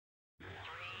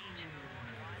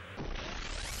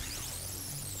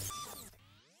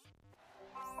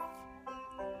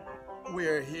We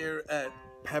are here at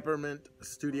Peppermint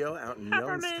Studio out in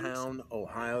Youngstown,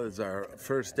 Ohio. This is our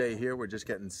first day here. We're just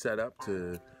getting set up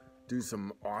to do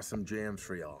some awesome jams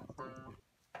for y'all.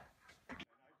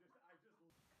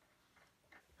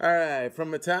 All right,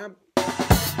 from the top.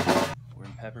 We're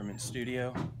in Peppermint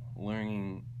Studio,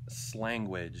 learning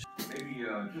slangwage. Maybe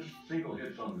just single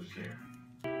hits on the snare.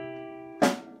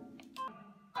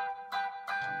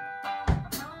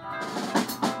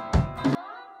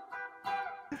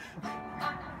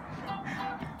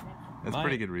 That's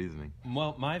pretty good reasoning.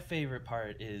 Well, my favorite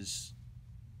part is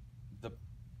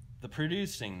the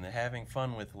producing, the having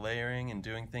fun with layering and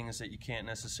doing things that you can't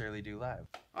necessarily do live.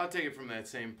 I'll take it from that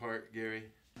same part, Gary.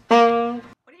 What are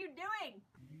you doing?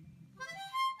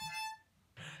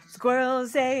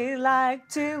 Squirrels, they like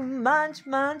to munch,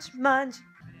 munch, munch.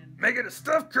 Make it a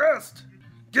stuffed crust.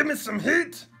 Give me some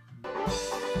heat.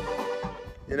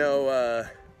 You know,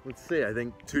 let's see, I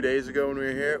think 2 days ago when we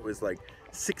were here, it was like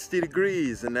 60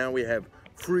 degrees, and now we have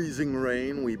freezing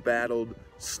rain. We battled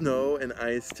snow and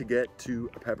ice to get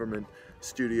to a Peppermint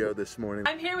Studio this morning.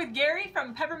 I'm here with Gary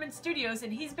from Peppermint Studios,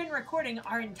 and he's been recording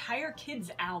our entire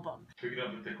kids album. Pick it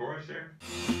up with the chorus there.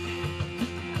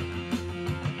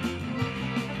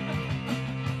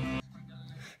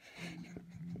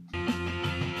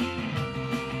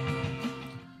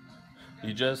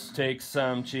 You just take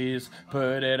some cheese,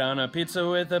 put it on a pizza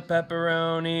with a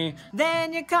pepperoni.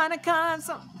 Then you kinda come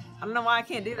some. I don't know why I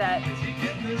can't do that. Oh,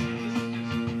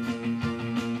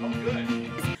 good.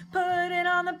 Put it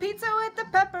on the pizza with the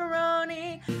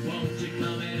pepperoni.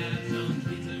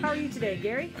 How are you today,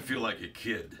 Gary? I feel like a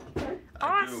kid.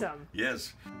 Awesome.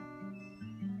 Yes.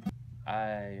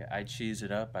 I cheese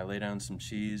it up, I lay down some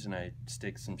cheese and I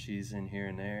stick some cheese in here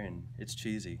and there, and it's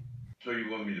cheesy. So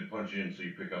you want me to punch in so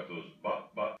you pick up those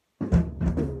but.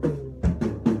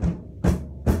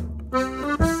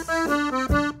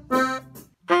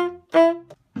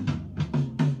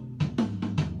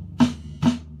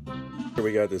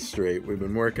 We got this straight. We've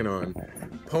been working on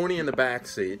Pony in the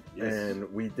Backseat, Yes.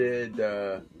 and we did,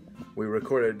 we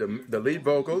recorded the lead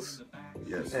vocals.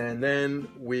 Yes. And then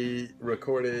we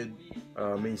recorded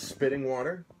me spitting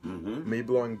water, me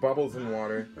blowing bubbles in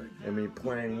water, and me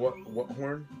playing what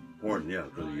horn? Horn, yeah,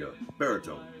 the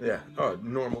baritone. Yeah, oh,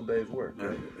 normal day's work.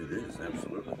 Right? It is,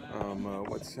 absolutely.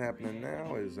 What's happening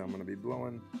now is I'm going to be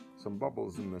blowing some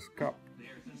bubbles in this cup.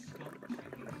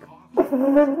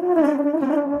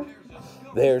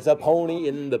 There's a pony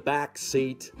in the back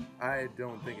seat. I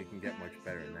don't think it can get much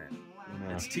better than that.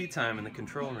 It's tea time in the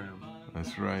control room.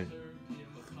 That's right.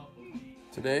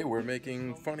 Today we're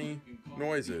making funny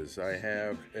noises. I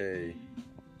have a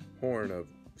horn of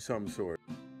some sort.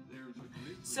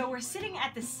 So we're sitting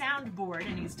at the soundboard,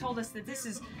 and he's told us that this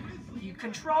is, you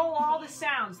control all the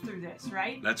sounds through this,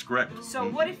 right? That's correct. So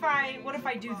what if I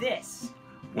do this?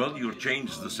 Well, you'll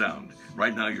change the sound.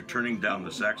 Right now you're turning down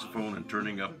the saxophone and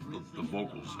turning up the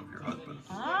vocals of your husband.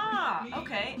 Ah,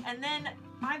 okay. And then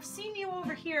I've seen you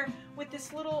over here with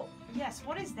this little, yes,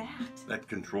 what is that? That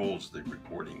controls the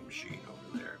recording machine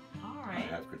over there. All I right.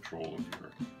 have control of your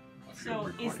So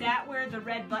recording. is that where the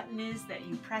red button is that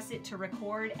you press it to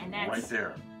record, and that's right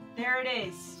there? There it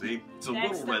is. See, it's a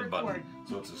That's little the red record. button,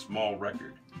 so it's a small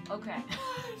record. Okay.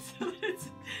 So it's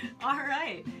all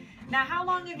right. Now, how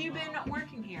long have you been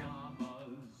working here?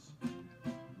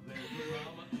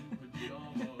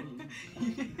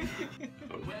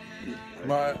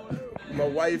 My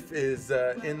wife is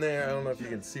in there. I don't know if you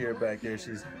can see her back there.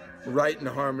 She's writing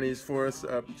harmonies for us.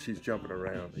 She's jumping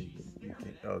around. You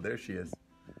can't, oh, there she is.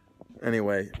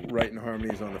 Anyway, writing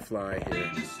harmonies on the fly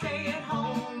here.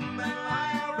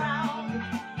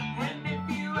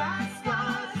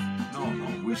 No,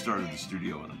 we started the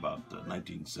studio in about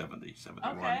 1970,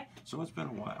 71. Okay. So it's been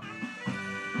a while.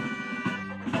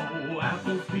 Oh,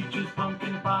 apples, peaches,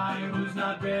 pumpkin pie, who's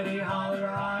not ready, holler,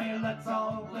 aye, let's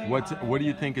all play. What do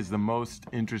you think is the most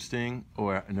interesting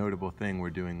or notable thing we're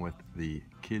doing with the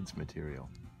kids' material?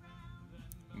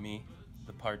 Me,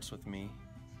 the parts with me.